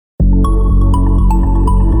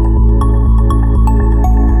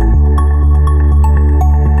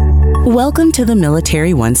Welcome to the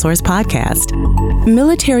Military OneSource podcast.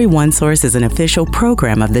 Military OneSource is an official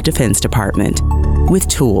program of the Defense Department with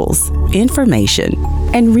tools, information,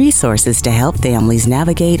 and resources to help families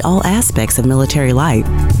navigate all aspects of military life.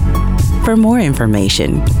 For more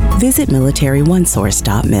information, visit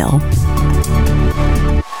militaryonesource.mil.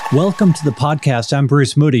 Welcome to the podcast. I'm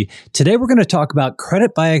Bruce Moody. Today we're going to talk about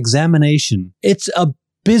credit by examination. It's a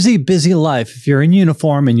busy life. If you're in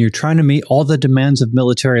uniform and you're trying to meet all the demands of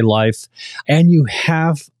military life, and you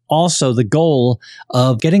have also the goal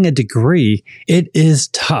of getting a degree, it is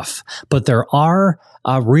tough. But there are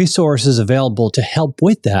resources available to help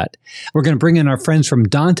with that. We're going to bring in our friends from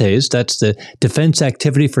Dante's. That's the Defense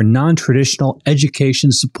Activity for Non-Traditional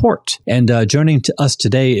Education Support. And joining us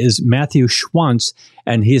today is Matthew Schwantz,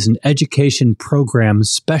 and he's an education program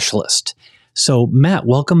specialist. So, Matt,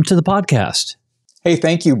 welcome to the podcast. Hey,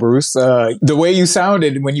 thank you, Bruce. The way you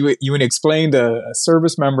sounded when you explained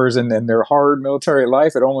service members and their hard military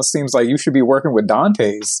life, it almost seems like you should be working with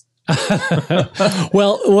Dante's.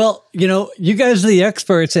 Well, you guys are the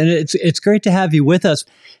experts, and it's great to have you with us.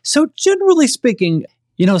 So, generally speaking,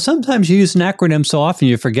 sometimes you use an acronym so often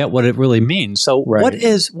you forget what it really means. So, right. What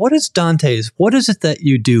is Dante's? What is it that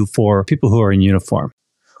you do for people who are in uniform?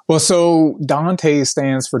 Well, so Dante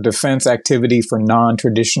stands for Defense Activity for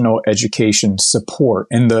Non-Traditional Education Support.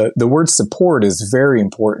 And the word support is very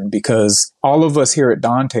important because all of us here at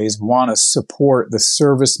Dante's want to support the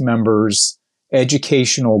service members'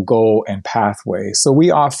 educational goal and pathway. So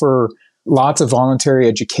we offer lots of voluntary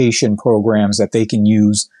education programs that they can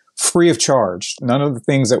use free of charge. None of the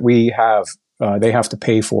things that we have, they have to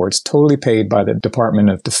pay for. It's totally paid by the Department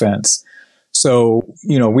of Defense. So,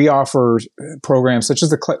 we offer programs such as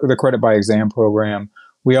the Credit by Exam program.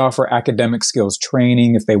 We offer academic skills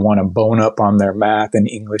training if they want to bone up on their math and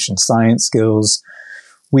English and science skills.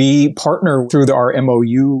 We partner through our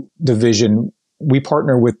MOU division. We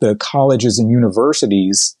partner with the colleges and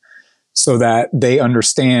universities so that they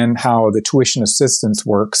understand how the tuition assistance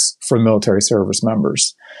works for military service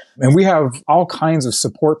members. And we have all kinds of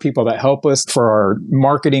support people that help us for our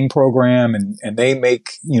marketing program. And they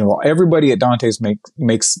make, everybody at Dante's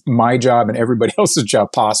makes my job and everybody else's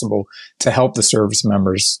job possible to help the service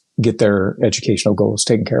members get their educational goals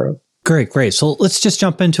taken care of. Great. So let's just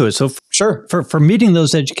jump into it. So sure. For meeting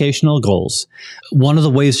those educational goals, one of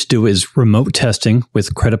the ways to do is remote testing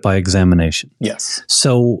with credit by examination. Yes.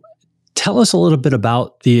 So tell us a little bit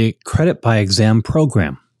about the Credit by Exam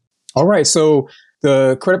program. All right. So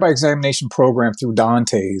the Credit by Examination program through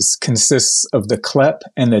Dante's consists of the CLEP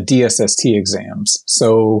and the DSST exams.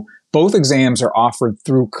 So both exams are offered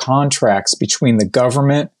through contracts between the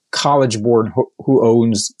government, College Board, who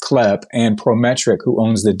owns CLEP, and Prometric, who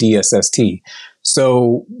owns the DSST.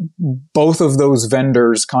 So both of those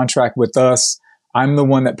vendors contract with us. I'm the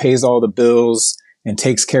one that pays all the bills and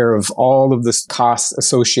takes care of all of the costs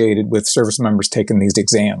associated with service members taking these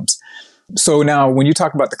exams. So now when you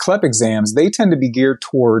talk about the CLEP exams, they tend to be geared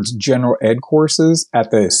towards general ed courses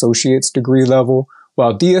at the associate's degree level,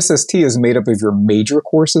 while DSST is made up of your major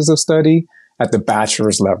courses of study at the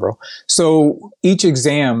bachelor's level. So each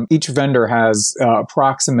vendor has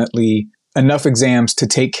approximately enough exams to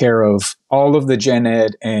take care of all of the gen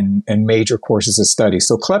ed and major courses of study.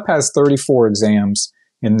 So CLEP has 34 exams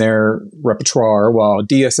in their repertoire, while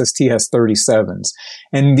DSST has 37s.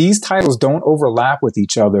 And these titles don't overlap with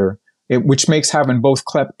each other, which makes having both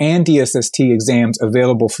CLEP and DSST exams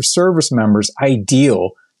available for service members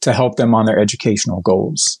ideal to help them on their educational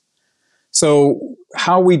goals. So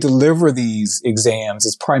how we deliver these exams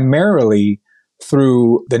is primarily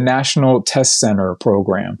through the National Test Center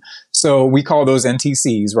program. So we call those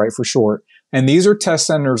NTCs, right, for short. And these are test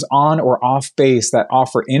centers on or off base that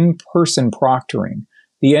offer in-person proctoring.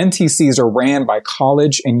 The NTCs are ran by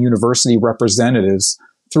college and university representatives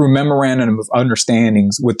through memorandum of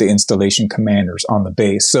understandings with the installation commanders on the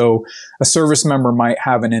base. So a service member might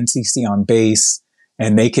have an NTC on base,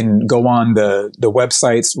 and they can go on the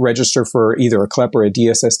websites, register for either a CLEP or a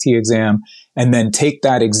DSST exam, and then take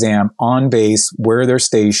that exam on base where they're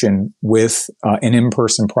stationed with an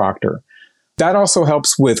in-person proctor. That also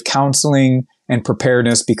helps with counseling and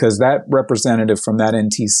preparedness because that representative from that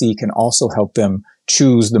NTC can also help them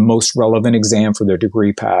choose the most relevant exam for their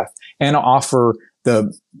degree path and offer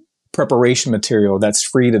the preparation material that's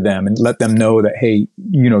free to them and let them know that, hey,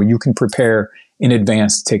 you can prepare in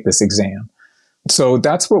advance to take this exam. So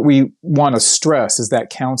that's what we want to stress is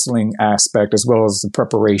that counseling aspect as well as the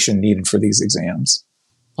preparation needed for these exams.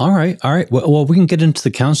 All right. Well, we can get into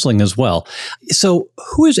the counseling as well. So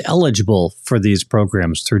who is eligible for these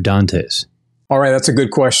programs through Dante's? All right, that's a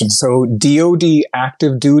good question. So DoD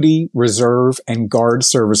active duty, reserve, and Guard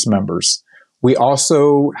service members. We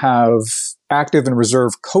also have active and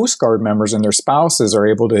reserve Coast Guard members and their spouses are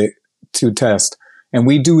able to test. And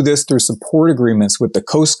we do this through support agreements with the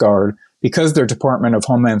Coast Guard because they're Department of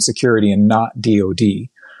Homeland Security and not DoD.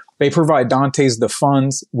 They provide Dante's the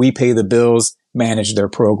funds, we pay the bills, manage their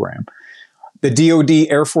program. The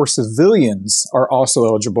DoD Air Force civilians are also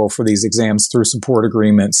eligible for these exams through support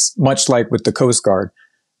agreements, much like with the Coast Guard.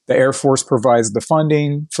 The Air Force provides the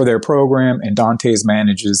funding for their program and Dante's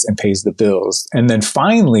manages and pays the bills. And then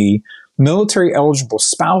finally, military eligible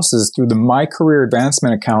spouses through the My Career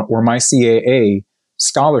Advancement Account or My CAA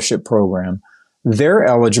scholarship program, they're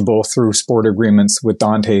eligible through support agreements with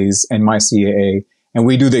Dante's and My CAA. And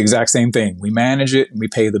we do the exact same thing. We manage it and we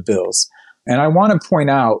pay the bills. And I want to point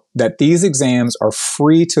out that these exams are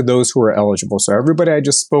free to those who are eligible. So everybody I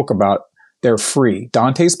just spoke about, they're free.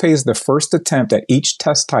 Dante's pays the first attempt at each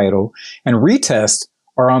test title, and retests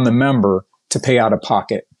are on the member to pay out of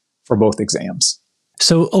pocket for both exams.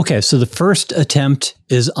 So the first attempt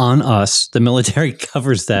is on us. The military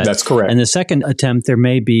covers that. That's correct. And the second attempt, there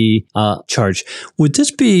may be a charge. Would this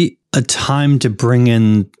be a time to bring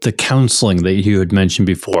in the counseling that you had mentioned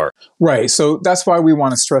before? Right. So that's why we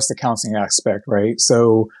want to stress the counseling aspect, right?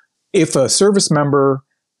 So if a service member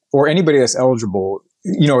or anybody that's eligible,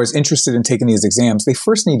 is interested in taking these exams, they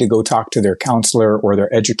first need to go talk to their counselor or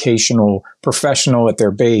their educational professional at their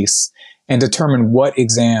base and determine what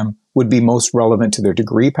exam would be most relevant to their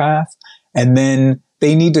degree path. And then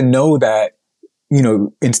they need to know that,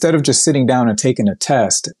 instead of just sitting down and taking a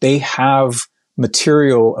test, they have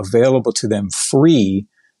material available to them free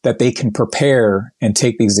that they can prepare and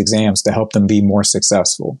take these exams to help them be more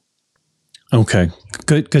successful. Okay,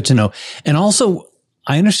 good to know. And also,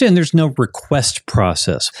 I understand there's no request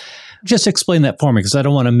process. Just explain that for me because I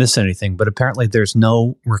don't want to miss anything, but apparently there's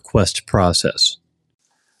no request process.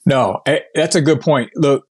 No, that's a good point.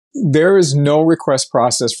 Look, there is no request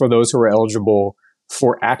process for those who are eligible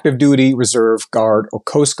for active duty, reserve, guard, or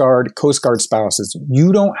Coast Guard spouses.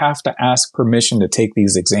 You don't have to ask permission to take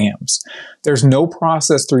these exams. There's no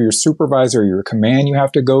process through your supervisor or your command you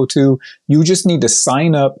have to go to. You just need to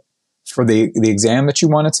sign up for the exam that you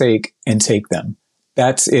want to take and take them.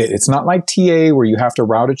 That's it. It's not like TA where you have to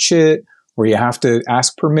route a chit, where you have to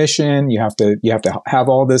ask permission, you have to have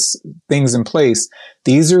all this things in place.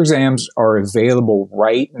 These exams are available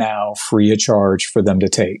right now, free of charge for them to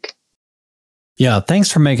take. Yeah, thanks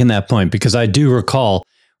for making that point because I do recall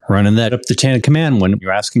running that up the chain of command when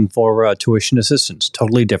you're asking for tuition assistance.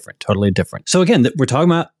 Totally different. So again, we're talking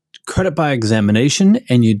about credit by examination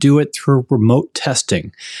and you do it through remote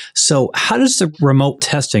testing. So how does the remote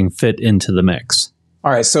testing fit into the mix?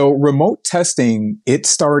 All right. So remote testing, it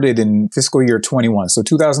started in fiscal year 21. So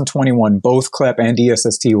 2021, both CLEP and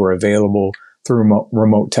DSST were available through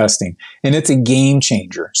remote testing. And it's a game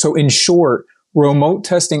changer. So in short, remote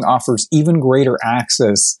testing offers even greater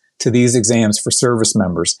access to these exams for service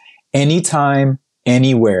members anytime,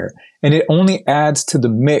 anywhere. And it only adds to the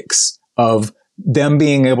mix of them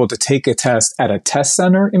being able to take a test at a test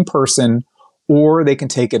center in person, or they can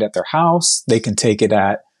take it at their house. They can take it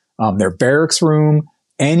at their barracks room,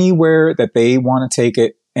 anywhere that they want to take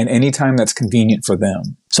it and anytime that's convenient for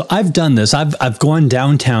them. So I've done this. I've gone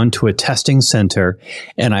downtown to a testing center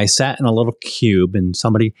and I sat in a little cube and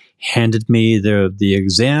somebody handed me the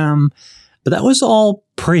exam, but that was all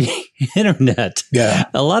pre-internet. Yeah.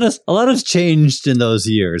 A lot has changed in those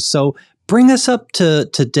years. So bring us up to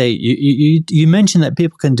date. You mentioned that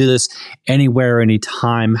people can do this anywhere,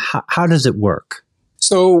 anytime. How does it work?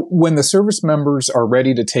 So when the service members are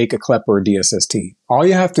ready to take a CLEP or a DSST, all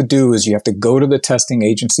you have to do is you have to go to the testing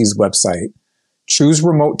agency's website, choose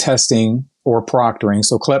remote testing or proctoring.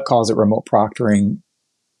 So CLEP calls it remote proctoring,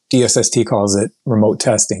 DSST calls it remote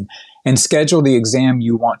testing, and schedule the exam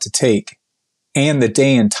you want to take and the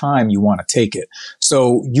day and time you want to take it.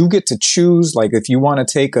 So you get to choose, like if you want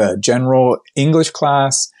to take a general English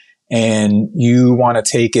class and you want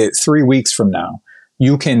to take it 3 weeks from now,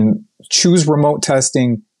 you can choose remote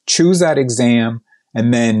testing, choose that exam,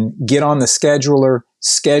 and then get on the scheduler,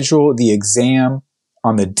 schedule the exam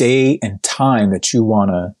on the day and time that you want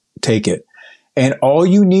to take it. And all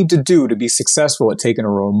you need to do to be successful at taking a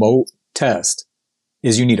remote test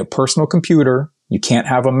is you need a personal computer. You can't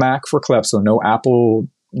have a Mac for CLEP, so no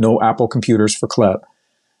Apple computers for CLEP,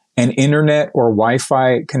 an internet or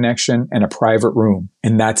Wi-Fi connection, and a private room.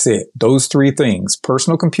 And that's it. Those 3 things: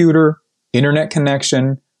 personal computer, internet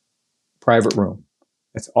connection, private room.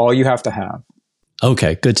 That's all you have to have.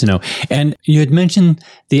 Okay, good to know. And you had mentioned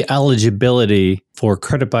the eligibility for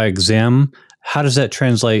credit by exam. How does that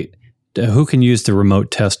translate who can use the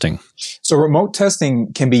remote testing? So remote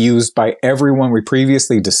testing can be used by everyone we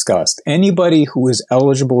previously discussed. Anybody who is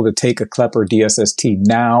eligible to take a CLEP or DSST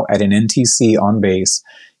now at an NTC on base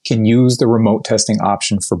can use the remote testing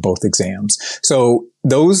option for both exams. So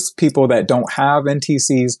those people that don't have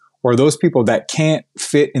NTCs, or those people that can't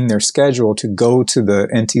fit in their schedule to go to the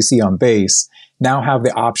NTC on base, now have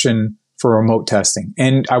the option for remote testing.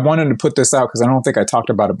 And I wanted to put this out because I don't think I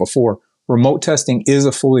talked about it before. Remote testing is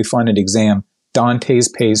a fully funded exam. Dante's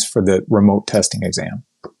pays for the remote testing exam.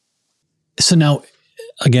 So now,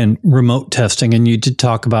 again, remote testing, and you did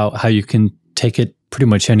talk about how you can take it pretty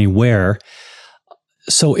much anywhere.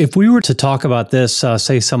 So if we were to talk about this,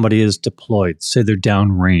 say somebody is deployed, say they're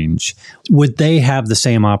downrange, would they have the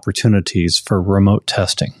same opportunities for remote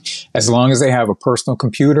testing? As long as they have a personal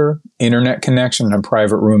computer, internet connection, and a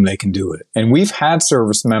private room, they can do it. And we've had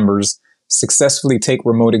service members successfully take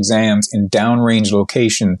remote exams in downrange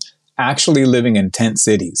location, actually living in tent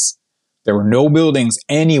cities. There were no buildings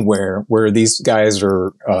anywhere where these guys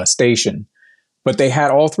are stationed. But they had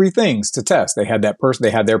all three things to test. They had they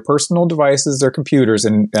had their personal devices, their computers,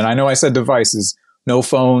 and I know I said devices, no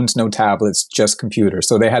phones, no tablets, just computers.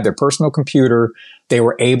 So they had their personal computer. They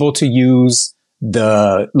were able to use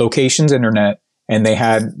the location's internet, and they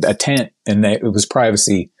had a tent, and it was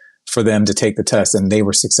privacy for them to take the test, and they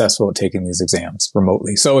were successful at taking these exams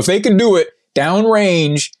remotely. So if they can do it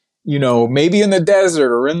downrange, maybe in the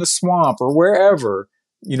desert or in the swamp or wherever,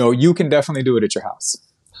 you can definitely do it at your house.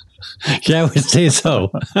 Yeah, I would say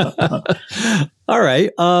so. All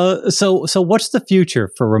right. So what's the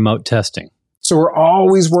future for remote testing? So we're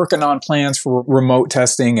always working on plans for remote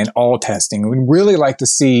testing and all testing. We'd really like to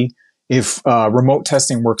see if remote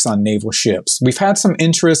testing works on naval ships. We've had some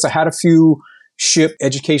interest. I had a few ship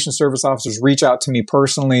education service officers reach out to me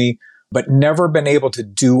personally, but never been able to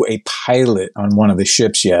do a pilot on one of the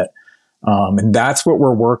ships yet. And that's what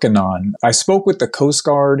we're working on. I spoke with the Coast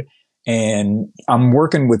Guard, and I'm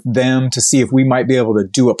working with them to see if we might be able to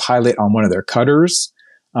do a pilot on one of their cutters,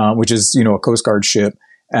 which is, a Coast Guard ship,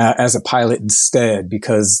 as a pilot instead,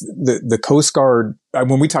 because the Coast Guard,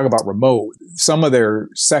 when we talk about remote, some of their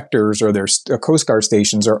sectors or their Coast Guard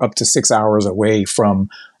stations are up to 6 hours away from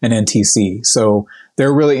an NTC. So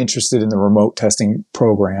they're really interested in the remote testing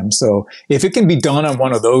program. So if it can be done on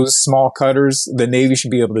one of those small cutters, the Navy should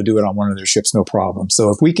be able to do it on one of their ships, no problem. So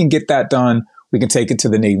if we can get that done, we can take it to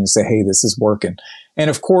the Navy and say, hey, this is working. And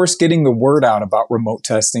of course, getting the word out about remote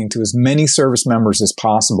testing to as many service members as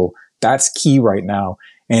possible. That's key right now.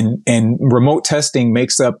 And remote testing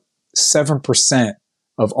makes up 7%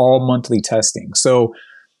 of all monthly testing. So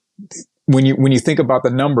when you think about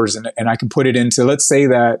the numbers, and I can put it into, let's say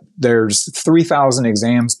that there's 3,000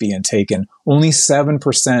 exams being taken, only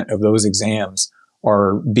 7% of those exams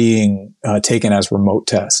are being taken as remote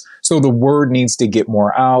tests. So the word needs to get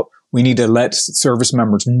more out. We need to let service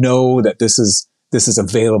members know that this is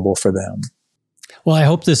available for them. Well, I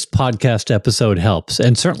hope this podcast episode helps.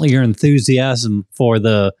 And certainly your enthusiasm for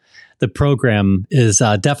the program is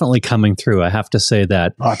definitely coming through. I have to say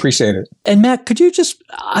that. I appreciate it. And Matt,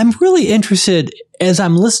 I'm really interested as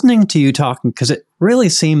I'm listening to you talking, because it really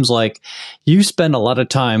seems like you spend a lot of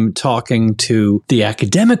time talking to the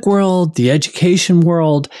academic world, the education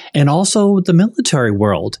world, and also the military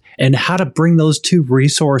world, and how to bring those two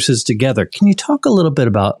resources together. Can you talk a little bit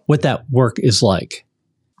about what that work is like?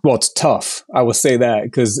 Well, it's tough. I will say that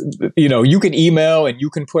because, you can email and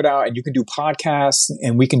you can put out and you can do podcasts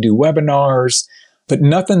and we can do webinars, but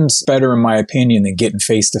nothing's better, in my opinion, than getting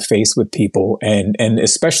face to face with people and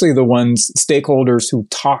especially the stakeholders who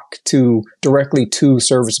talk directly to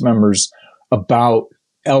service members about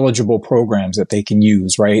eligible programs that they can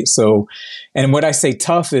use. Right. So, and what I say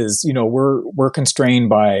tough is, we're constrained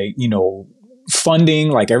by, funding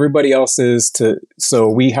like everybody else is so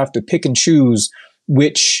we have to pick and choose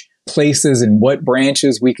which places and what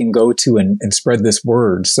branches we can go to and spread this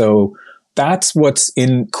word. So that's what's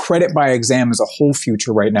in credit by exam as a whole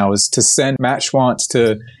future right now, is to send Matt Schwantz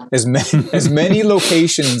to as many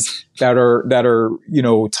locations that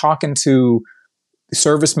are talking to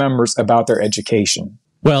service members about their education.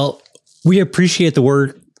 Well, we appreciate the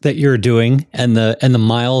work that you're doing and the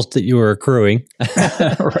miles that you are accruing.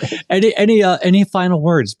 Right. Any final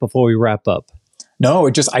words before we wrap up? No,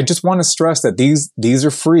 I just want to stress that these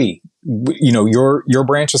are free. Your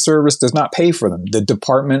branch of service does not pay for them. The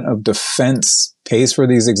Department of Defense pays for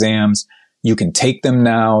these exams. You can take them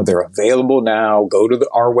now. They're available now. Go to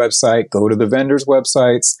our website, go to the vendors'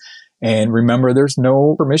 websites, and remember, there's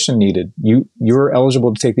no permission needed. You're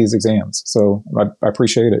eligible to take these exams. So I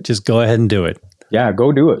appreciate it. Just go ahead and do it. Yeah,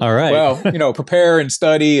 go do it. All right. Well, prepare and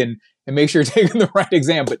study and make sure you're taking the right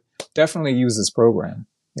exam, but definitely use this program.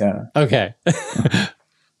 Yeah. Okay.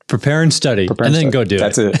 Prepare and study, and then go do it.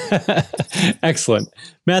 That's it. Excellent.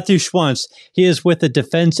 Matthew Schwantz, he is with the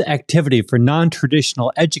Defense Activity for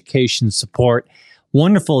Non-Traditional Education Support.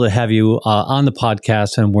 Wonderful to have you on the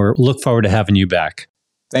podcast, and we look forward to having you back.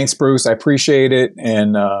 Thanks, Bruce. I appreciate it.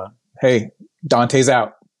 And hey, Dante's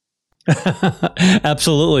out.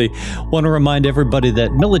 Absolutely. Want to remind everybody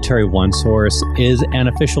that Military OneSource is an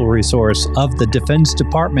official resource of the Defense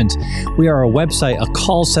Department. We are a website, a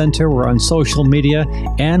call center, we're on social media,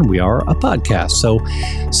 and we are a podcast. So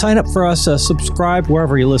sign up for us, subscribe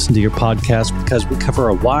wherever you listen to your podcast, because we cover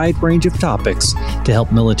a wide range of topics to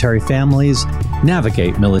help military families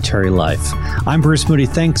navigate military life. I'm Bruce Moody.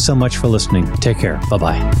 Thanks so much for listening. Take care.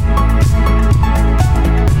 Bye-bye.